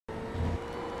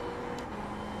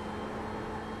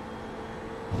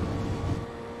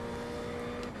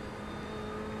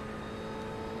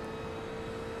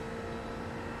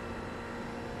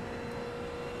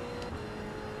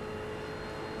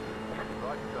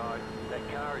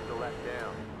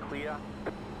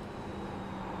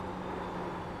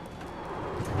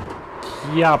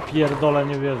Ja pierdolę,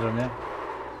 nie wierzę, nie?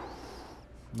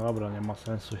 Dobra, nie ma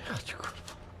sensu jechać, kurwa.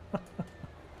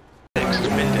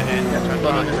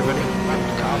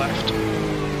 Car left.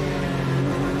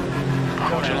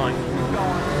 Hold your line.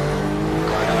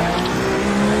 Car left.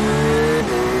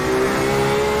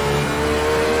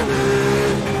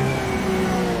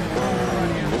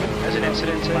 There's an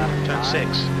incident in turn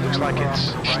 6. Looks like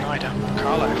it's Schmitel.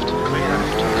 Car left. Clear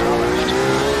left. Car left.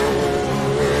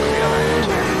 Clear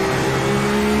left.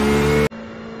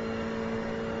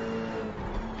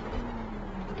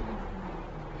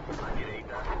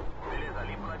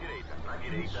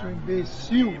 Isso,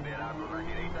 imbecil!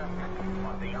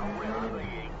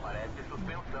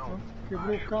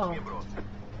 Quebrou o carro.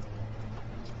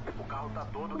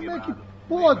 Como é que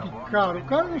pode, cara? O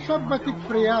cara não sabe que vai ter que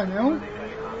frear, não?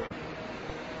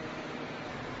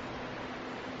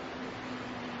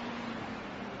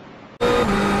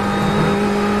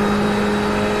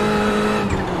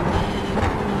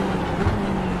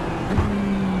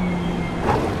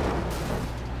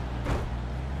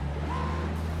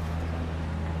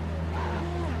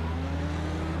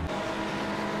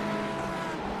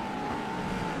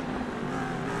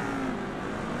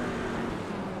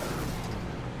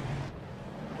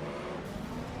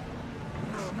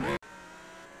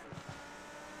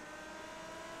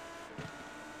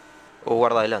 Oh,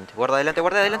 guarda adelante, guarda adelante,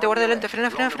 guarda adelante, guarda adelante, frena,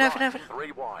 frena, frena, frena, frena.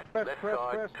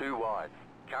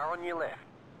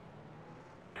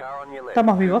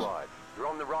 ¿Estamos vivos?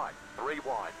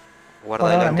 Guarda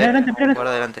adelante,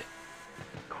 guarda adelante.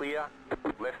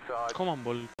 Come on,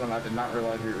 bull. I did not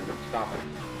realize we were stopping.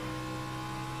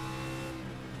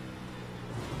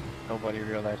 Nobody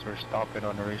realized we're stopping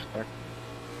on the racetrack.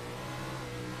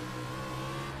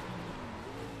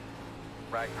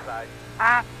 Right side.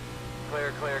 Ah!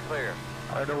 Clear, clear, clear.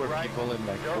 I know where people in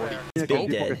like 40. He's big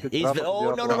dead. He's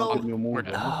oh no no no. We're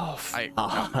dead. Oh, I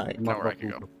know where I can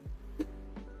go.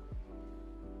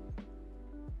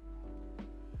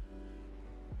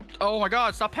 Oh my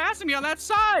god, stop passing me on that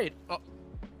side!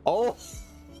 Oh.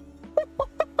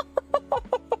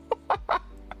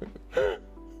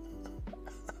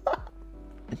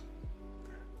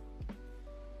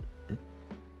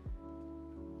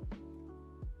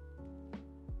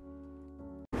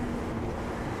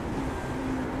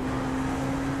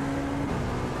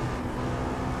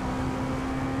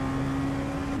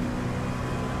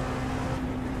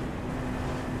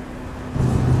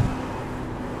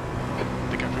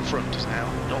 Front is now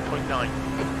 0.9.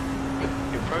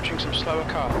 You're approaching some slower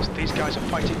cars. These guys are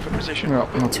fighting for position. Ja,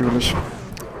 natürlich.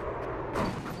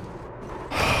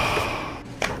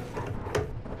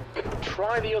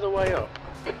 Try the other way up.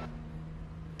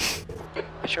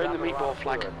 They're showing the meatball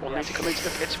flag. We'll need to come into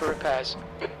the pits for repairs.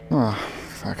 Ah,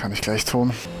 da kann ich gleich tun.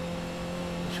 Yo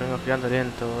vengo girando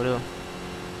lento, boludo.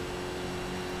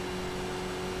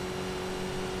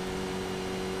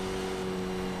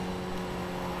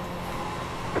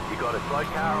 You got a slow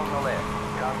car on the left,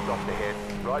 car stopped ahead,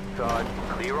 right side,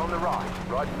 clear on the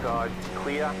right side,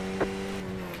 clear.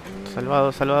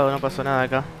 Salvado, salvado, no pasó nada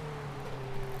acá.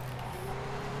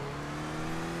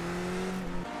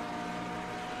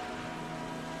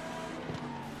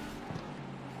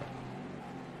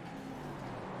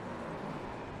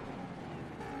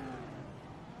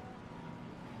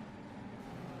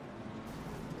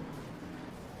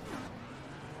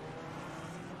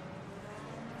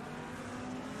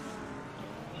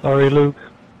 Sorry, Luke.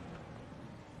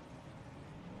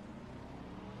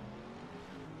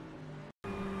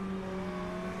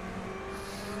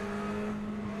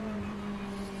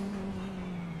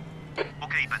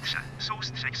 Oké, mensen,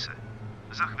 soustřeď se.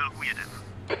 Za chvilku jedem.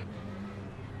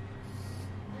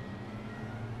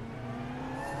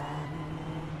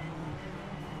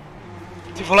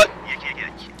 Ty vole.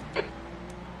 Jeď.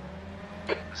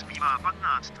 Zbývá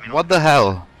 15 minut. What the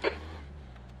hell?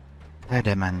 To je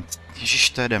dement. Ježiš,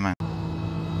 to je dement.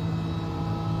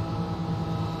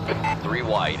 3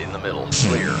 wide in the middle,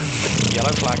 clear.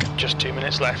 Yellow flag, just 2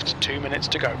 minutes left, 2 minutes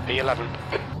to go, P11.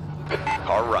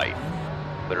 Car right,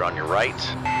 clear on your right.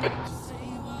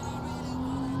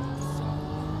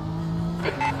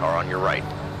 Car on your right,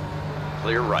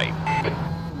 clear right.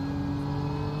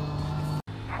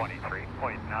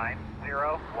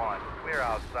 23.901, clear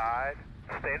outside.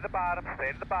 Stay to the bottom,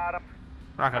 stay to the bottom.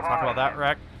 We're not gonna talk about that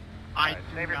wreck.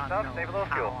 Save your stuff, save a little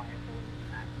fuel.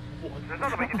 There's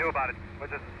nothing we can do about it. We'll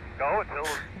just go until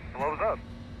it blows up.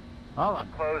 Oh.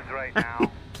 Closed right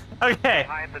now. Okay.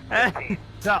 Behind the 15.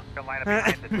 Line up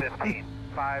behind the 15.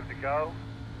 5 to go.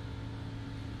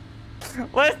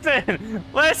 Listen!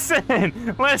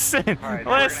 Listen! Listen!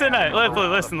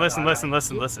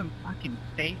 Listen! Fucking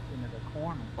face into the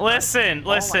corner. Listen!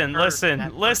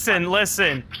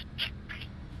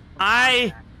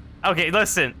 Okay,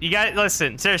 listen. You guys,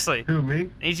 listen. Seriously. Who, me?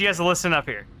 I need you guys to listen up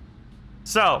here.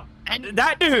 So,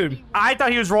 that dude, I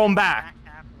thought he was rolling back.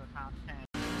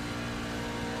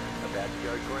 About to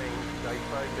go green. Stay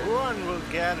focused. One will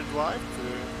get it right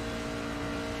through.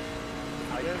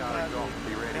 Eight cars off.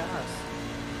 Be ready.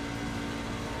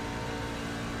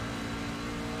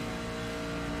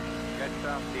 Catch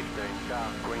up. 15 car.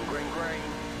 Green.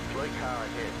 Blue car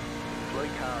ahead.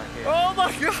 Oh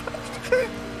my god!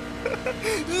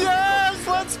 Yes,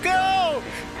 let's go!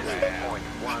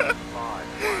 2.15.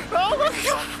 Oh my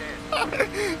god!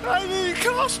 I need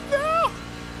cost now!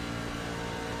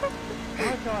 I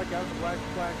thought I got the black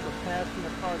flag for passing a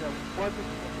car that wasn't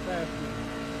passing.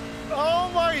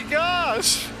 Oh my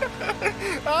gosh!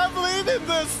 I'm leading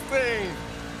this thing!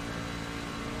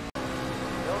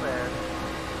 Still there.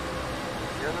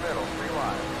 You're in the middle. 3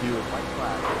 wide. White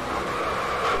flag.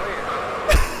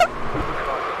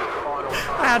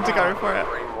 I had to go for it.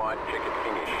 Green, white, chicken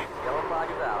finish. Yellow flag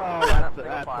is out. Oh,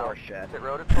 that's horseshit. Pit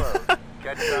road is closed.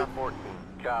 Catch car 14.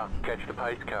 Car. Catch the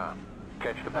pace car.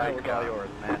 Catch the pace car.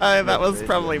 That was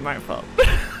probably my fault. I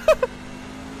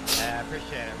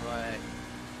appreciate it, but